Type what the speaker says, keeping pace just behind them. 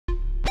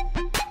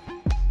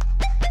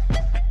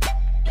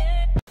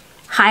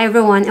Hi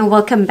everyone and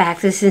welcome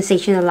back to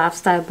Sensational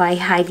Lifestyle by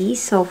Heidi.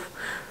 So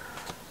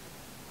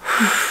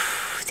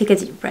take a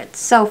deep breath.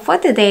 So for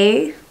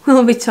today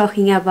we'll be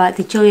talking about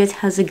the Julliete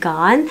Has A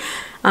Gun.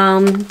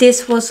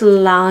 This was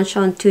launched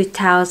on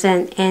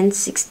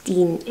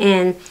 2016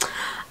 and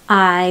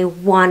I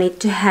wanted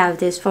to have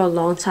this for a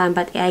long time,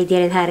 but I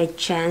didn't have a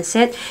chance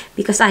yet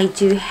because I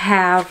do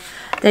have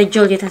the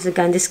Julliete Has A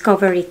Gun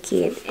Discovery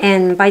Kit,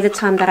 and by the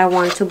time that I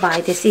want to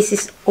buy this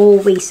is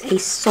always a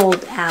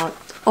sold out,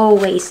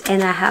 always,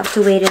 and I have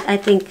to wait it I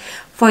think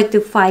 4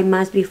 to 5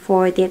 months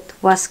before it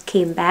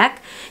came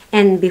back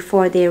and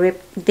before they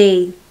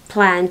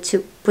plan to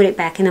put it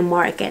back in the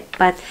market.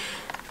 But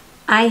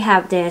I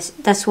have this.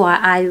 That's why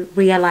I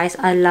realized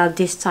I love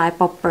this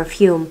type of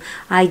perfume.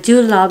 I do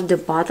love the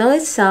bottle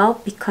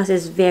itself because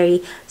it's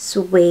very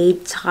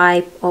suede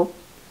type of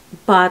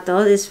bottle.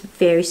 It's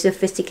very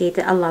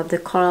sophisticated. I love the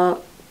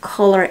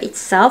color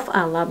itself.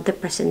 I love the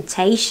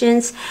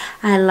presentations.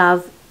 I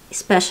love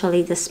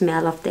especially the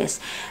smell of this.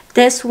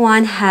 This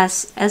one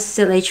has a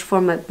sillage for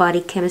my body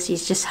chemistry.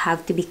 You just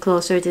have to be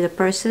closer to the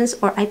persons,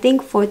 or I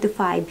think 4 to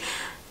 5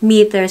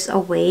 meters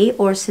away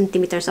or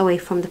centimeters away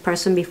from the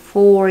person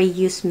before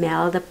you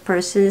smell the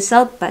person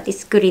itself, but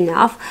it's good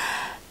enough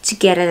to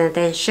get an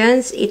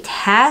attention. It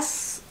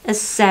has a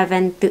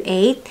 7 to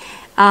 8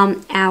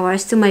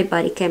 hours to my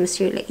body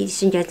chemistry,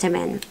 ladies and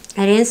gentlemen.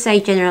 I didn't say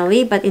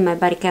generally, but in my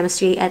body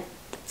chemistry at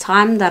the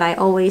time that I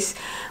always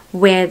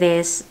wear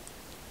this,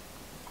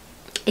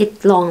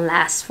 it long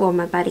lasts for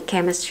my body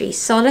chemistry.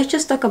 So let's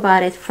just talk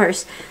about it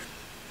first.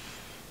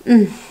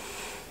 The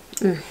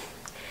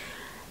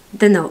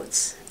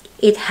notes.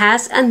 It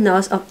has a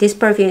nose of this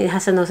perfume. It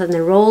has a nose of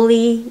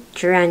neroli,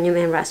 geranium,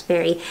 and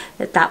raspberry,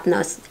 the top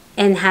notes,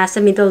 and has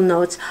a middle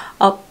notes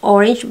of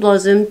orange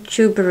blossom,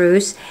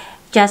 tuberose,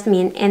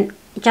 jasmine,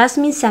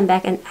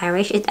 sambac, and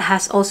Irish. It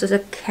has also the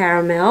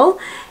caramel,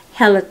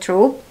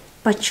 heliotrope,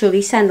 patchouli,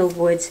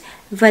 sandalwoods,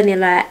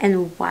 vanilla,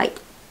 and white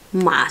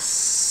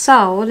musk.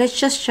 So let's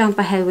just jump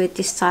ahead with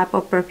this type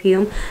of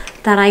perfume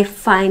that I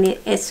find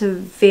it's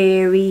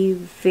very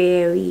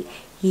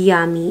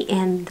yummy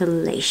and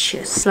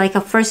delicious. Like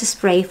a first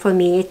spray for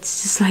me,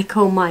 it's just like,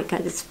 oh my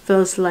god, it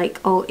feels like,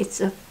 oh, it's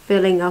a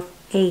feeling of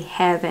a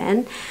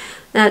heaven.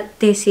 That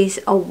this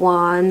is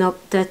one of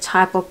the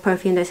type of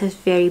perfume that has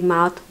very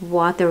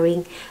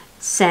mouth-watering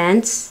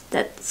scents.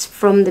 That's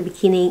from the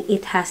beginning.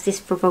 It has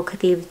this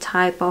provocative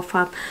type of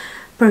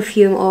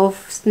perfume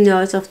of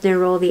notes of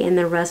neroli and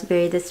the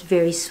raspberry that's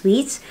very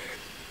sweet.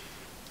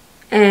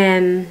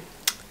 And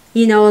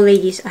you know,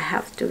 ladies, I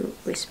have to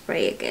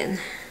respray again.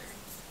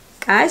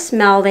 I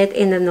smelled it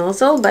in the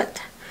nozzle,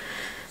 but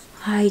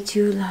I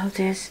do love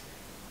this.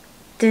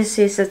 This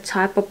is a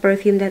type of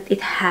perfume that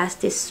it has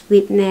this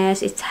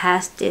sweetness. It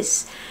has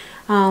this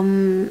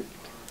a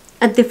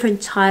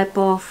different type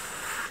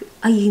of,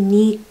 a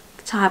unique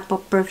type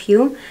of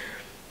perfume.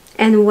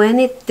 And when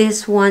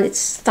this one it's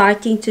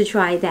starting to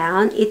dry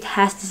down, it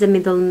has this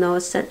middle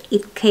notes that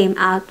it came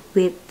out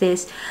with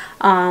this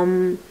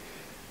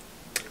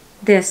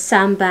the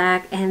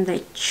sambac and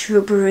the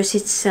tuberose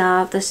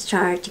itself that's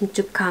starting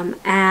to come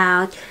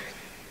out.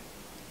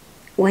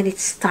 When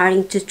it's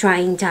starting to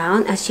drying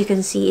down, as you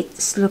can see,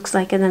 it looks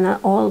like an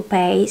oil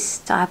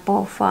based type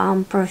of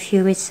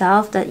perfume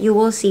itself, that you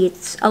will see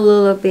it's a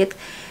little bit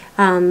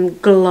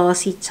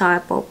glossy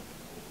type of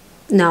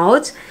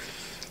notes.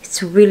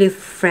 It's really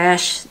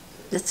fresh.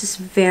 This is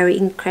very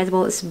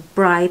incredible. It's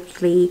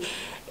brightly,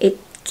 it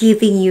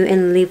giving you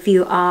and lift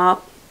you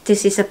up.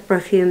 This is a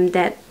perfume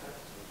that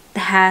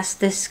has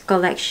this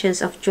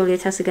collections of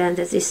Julliete Has A Gun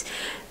that is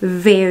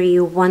very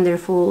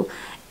wonderful,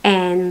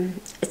 and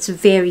it's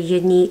very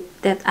unique,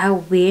 that I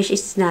wish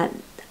it's not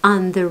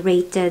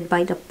underrated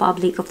by the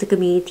public of the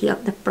community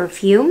of the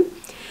perfume,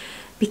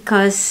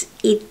 because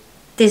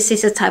this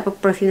is a type of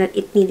perfume that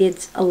it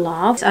needed a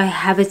lot. I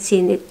haven't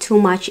seen it too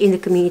much in the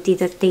community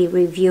that they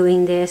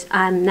reviewing this.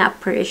 I'm not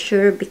pretty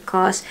sure,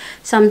 because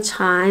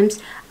sometimes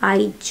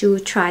I do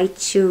try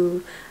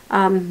to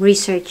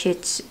research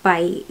it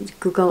by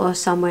Google or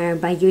somewhere,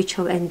 by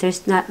YouTube, and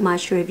there's not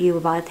much review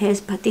about this.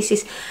 But this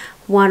is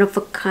one of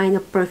a kind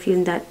of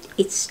perfume that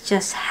it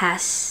just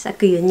has a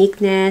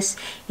uniqueness.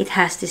 It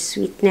has the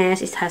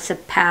sweetness. It has a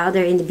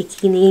powder in the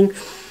beginning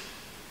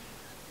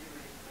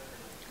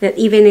that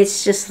even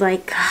it's just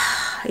like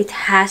it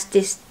has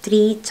this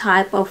 3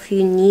 type of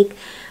unique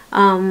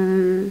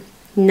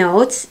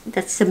notes.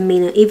 That's the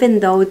main.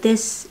 Even though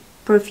this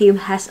perfume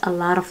has a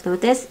lot of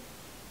notes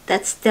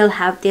that still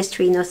have these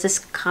 3 notes that's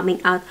coming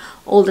out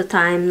all the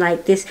time,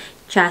 like this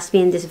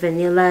jasmine, this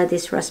vanilla,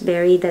 this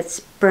raspberry.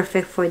 That's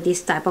perfect for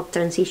this type of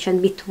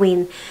transition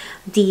between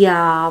the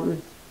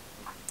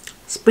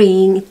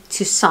spring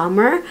to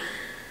summer.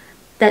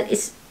 That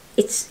is,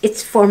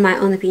 it's for my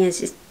own opinion,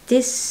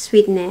 this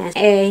sweetness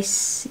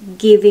is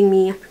giving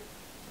me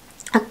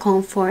a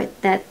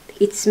comfort that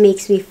it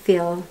makes me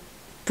feel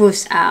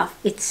boost up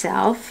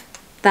itself,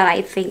 that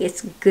I think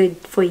it's good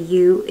for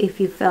you if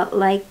you felt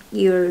like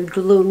you're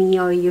gloomy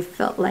or you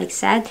felt like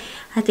sad.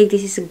 I think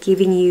this is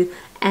giving you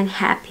an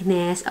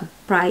happiness, a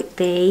bright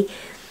day.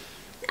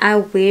 I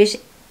wish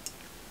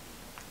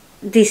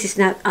this is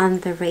not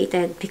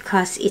underrated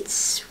because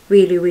it's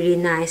really, really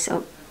nice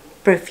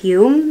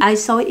perfume. I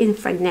saw it in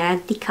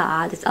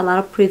Fragrantica. There's a lot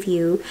of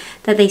preview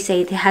that they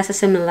say it has a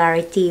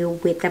similarity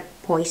with the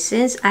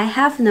Poisons. I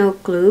have no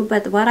clue,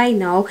 but what I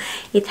know,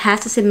 it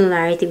has a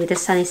similarity with the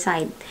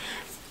Sunnyside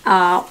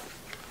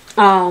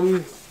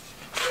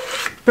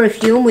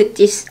perfume, which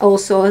is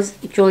also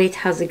Julliete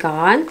Has A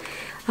Gun.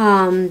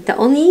 The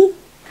only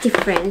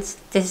difference,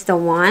 this is the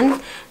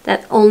one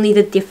that only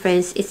the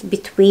difference is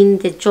between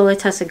the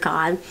Julliete Has A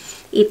Gun.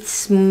 It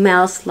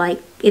smells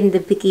like in the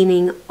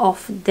beginning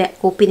of the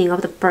opening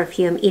of the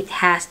perfume, it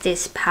has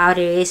this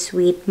powdery,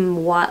 sweet,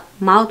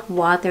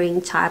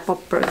 mouth-watering type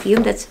of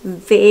perfume that's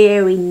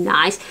very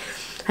nice.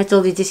 I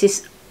told you this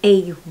is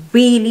a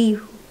really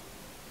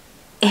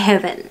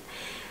heaven,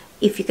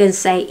 if you can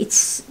say.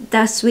 It's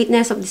the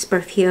sweetness of this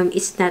perfume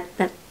is not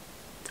that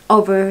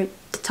over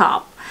the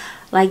top.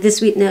 Like the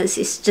sweetness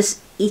is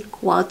just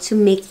equal to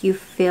make you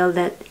feel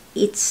that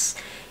it's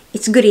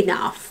good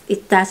enough.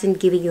 It doesn't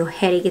giving you a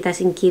headache. It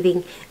doesn't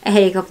giving a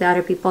headache of the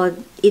other people.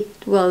 It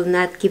will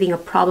not giving a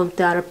problem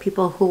to other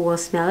people who will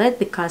smell it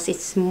because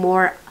it's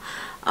more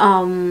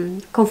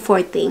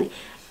comforting.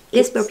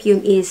 This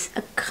perfume is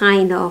a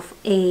kind of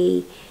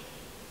a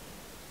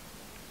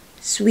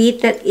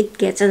sweet that it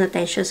gets an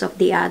attentions of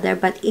the other,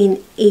 but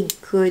in a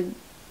good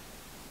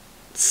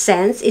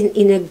sense,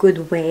 in a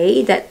good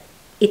way, that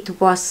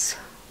it was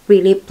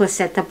really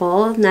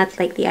pleasantable, not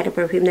like the other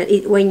perfume that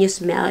it when you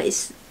smell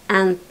is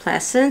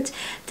unpleasant.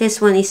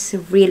 This one is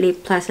really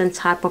pleasant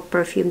type of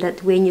perfume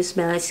that when you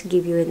smell it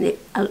give you an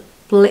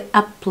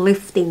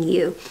uplifting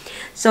you.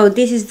 So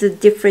this is the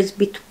difference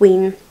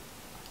between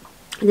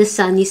the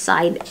sunny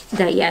side.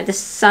 The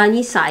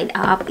sunny side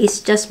up is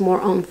just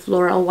more on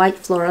floral, white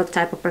floral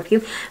type of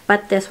perfume,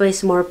 but this one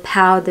is more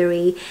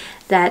powdery,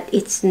 that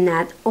it's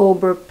not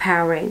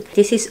overpowering.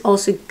 This is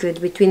also good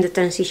between the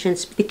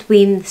transitions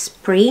between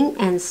spring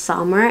and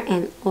summer,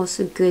 and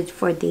also good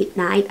for date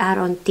night. I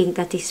don't think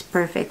that is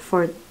perfect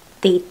for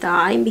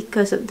daytime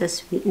because of the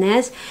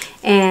sweetness,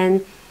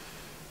 and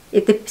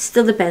it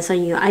still depends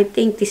on you. I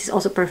think this is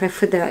also perfect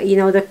for the, you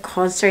know, the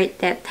concert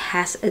that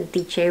has a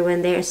DJ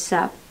when there's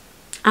a,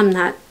 I'm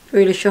not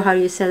really sure how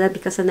you say that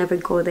because I never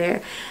go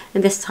there,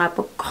 and this type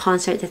of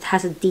concert that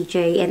has a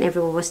DJ and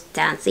everyone was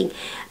dancing.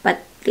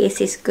 But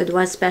this is good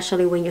one,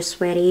 especially when you're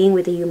sweating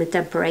with the humid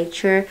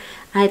temperature.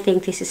 I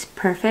think this is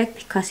perfect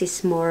because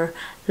it's more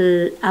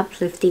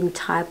uplifting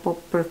type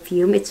of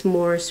perfume. It's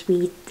more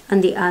sweet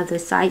on the other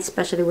side,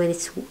 especially when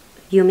it's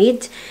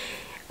humid.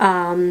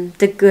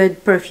 The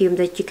good perfume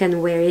that you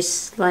can wear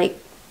is like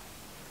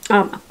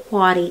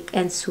aquatic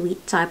and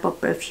sweet type of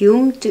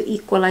perfume to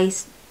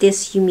equalize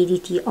this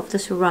humidity of the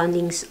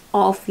surroundings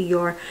of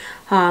your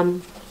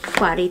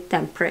body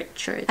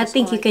temperature. I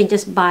think you can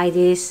just buy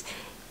this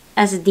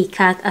as a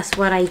decant, as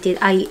what I did.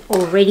 I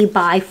already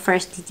buy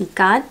first the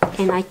decant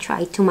and I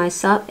tried to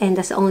myself, and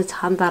that's the only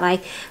time that I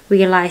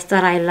realized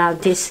that I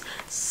love this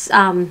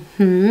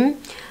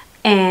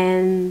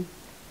and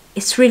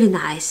it's really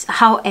nice.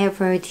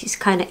 However, it is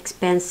kind of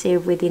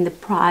expensive within the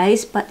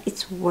price, but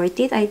it's worth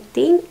it. I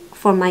think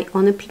for my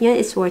own opinion,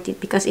 it's worth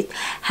it because it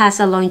has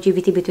a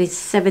longevity between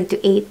 7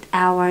 to 8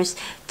 hours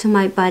to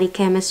my body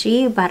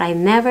chemistry. But I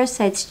never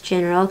said it's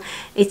general.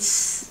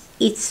 It's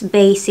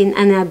basing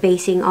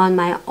on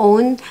my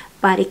own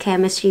body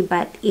chemistry,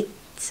 but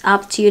it's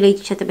up to you,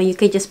 ladies and gentlemen. You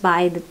can just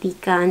buy the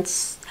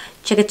decants,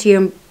 check it to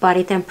your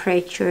body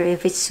temperature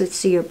if it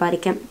suits to your body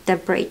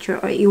temperature,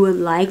 or you will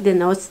like the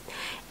notes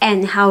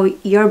and how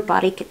your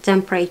body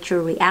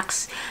temperature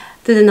reacts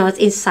to the notes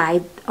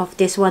inside of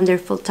this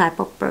wonderful type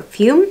of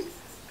perfume.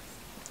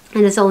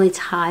 And it's only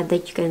time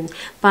that you can,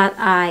 but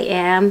I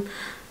am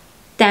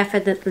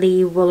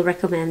definitely will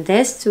recommend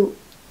this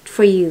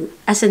for you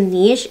as a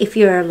niche. If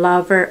you're a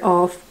lover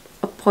of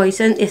a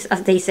poison, is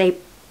as they say,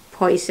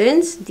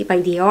 Poisons by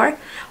Dior,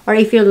 or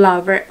if you're a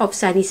lover of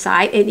Sunny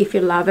Side, and if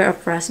you're a lover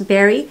of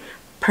raspberry,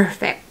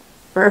 perfect.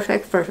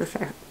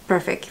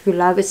 If you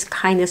love it's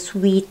kind of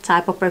sweet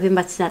type of perfume,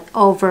 but it's not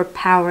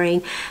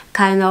overpowering,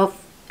 kind of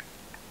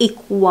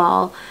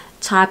equal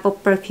type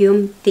of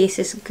perfume, this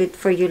is good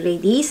for you,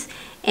 ladies,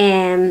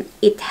 and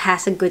it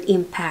has a good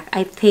impact.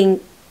 I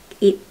think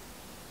it,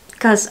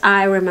 because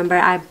I remember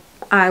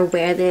I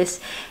wear this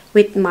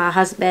with my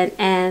husband,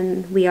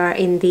 and we are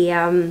in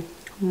the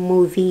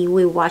movie,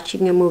 we're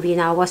watching a movie,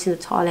 and I was in the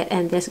toilet,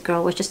 and this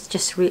girl was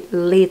just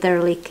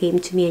literally came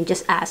to me and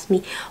just asked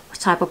me what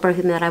type of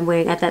perfume that I'm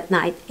wearing at that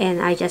night,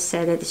 and I just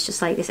said that it's just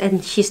like this,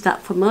 and she's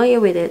not familiar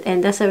with it,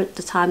 and that's at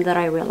the time that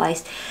I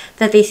realized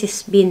that this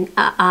has been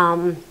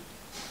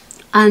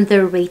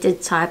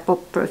underrated type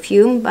of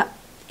perfume, but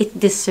it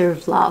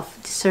deserves love,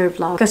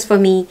 because for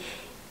me,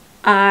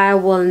 I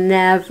will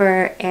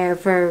never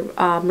ever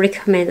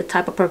recommend the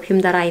type of perfume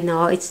that I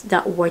know it's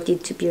not worthy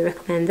to be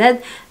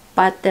recommended,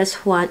 but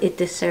this one, it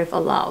deserves a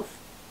love.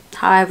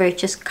 However,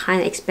 it's just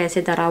kind of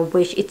expensive that I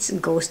wish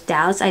it goes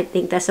down. So I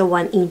think that's the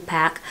one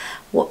impact.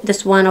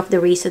 That's one of the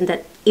reasons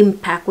that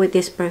impact with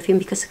this perfume,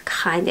 because it's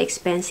kind of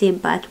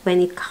expensive. But when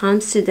it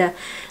comes to the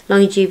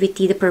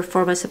longevity, the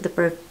performance of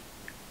the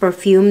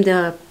perfume,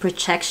 the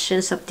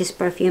projections of this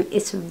perfume,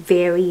 it's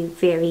very,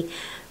 very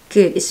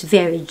good. It's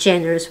very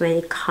generous when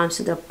it comes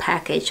to the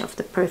package of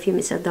the perfume.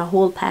 It's the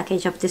whole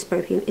package of this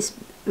perfume is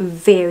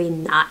very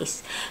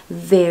nice,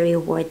 very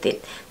worth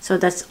it. So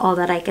that's all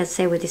that I can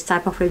say with this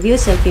type of review.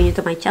 So if you're new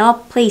to my channel,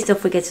 please don't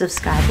forget to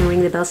subscribe and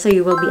ring the bell so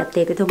you will be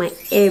updated to my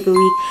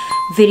every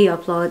video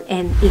upload.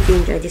 And if you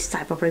enjoy this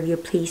type of review,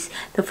 please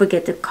don't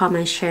forget to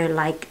comment, share,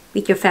 like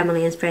with your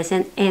family and friends,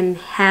 and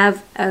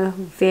have a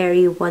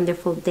very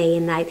wonderful day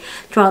and night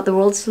throughout the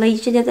world,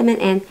 ladies and gentlemen.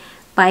 And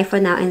bye for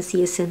now, and see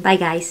you soon. Bye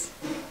guys.